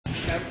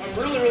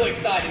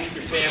excited to meet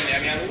your family. I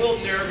mean, I'm a little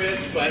nervous,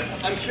 but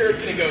I'm sure it's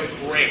going to go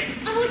great.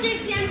 Oh,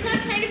 JC, I'm so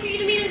excited for you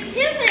to meet him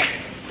too, but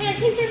I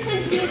think there's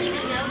something you need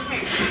to know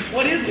first.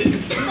 What is it?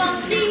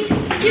 Well, see,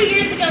 a few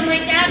years ago, my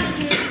dad was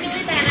in this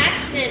really bad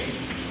accident.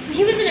 And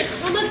he was in a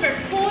coma for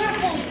 4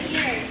 whole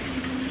years.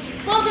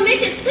 Well, to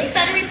make his sleep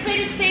better, we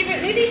played his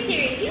favorite movie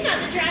series. You know,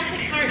 the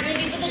Jurassic Park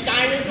movies with the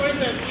dinosaurs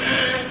and the...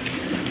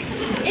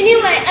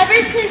 Anyway,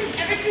 ever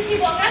since he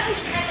woke up, he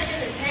just hasn't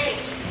been the same.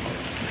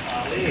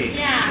 Golly.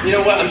 Yeah. You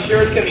know what? I'm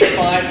sure it's going to be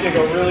fine. It's going to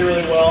go really,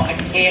 really well. I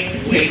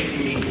can't wait to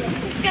meet you.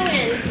 Let's go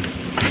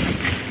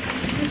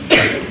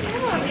in.